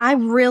I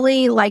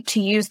really like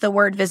to use the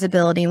word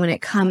visibility when it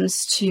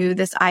comes to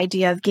this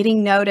idea of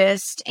getting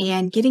noticed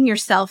and getting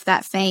yourself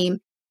that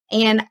fame.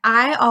 And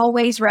I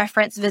always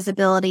reference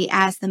visibility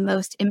as the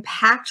most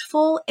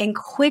impactful and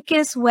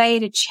quickest way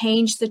to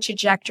change the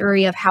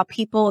trajectory of how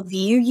people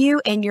view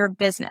you and your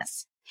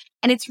business.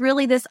 And it's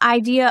really this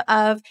idea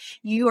of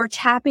you are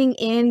tapping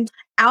in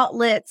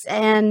outlets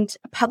and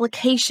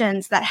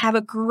publications that have a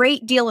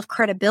great deal of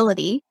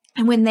credibility.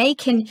 And when they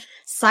can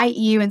cite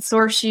you and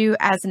source you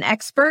as an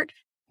expert,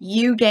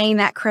 you gain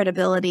that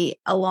credibility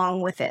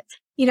along with it.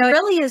 It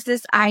really is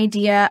this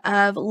idea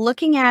of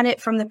looking at it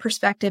from the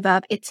perspective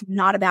of it's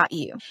not about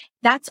you.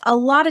 That's a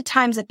lot of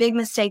times a big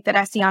mistake that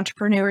I see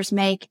entrepreneurs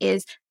make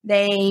is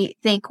they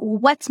think, well,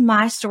 what's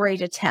my story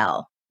to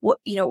tell?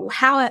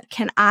 How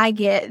can I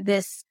get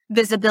this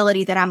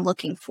visibility that I'm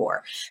looking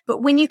for?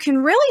 But when you can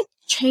really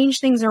change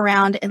things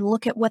around and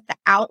look at what the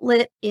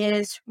outlet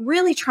is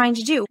really trying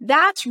to do,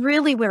 that's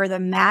really where the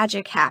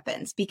magic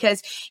happens,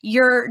 because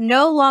you're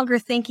no longer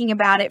thinking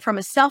about it from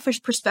a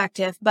selfish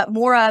perspective, but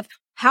more of,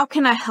 how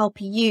can I help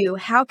you?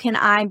 How can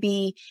I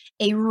be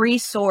a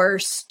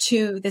resource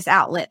to this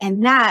outlet?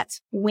 And that's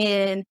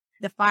when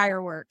the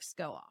fireworks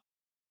go off.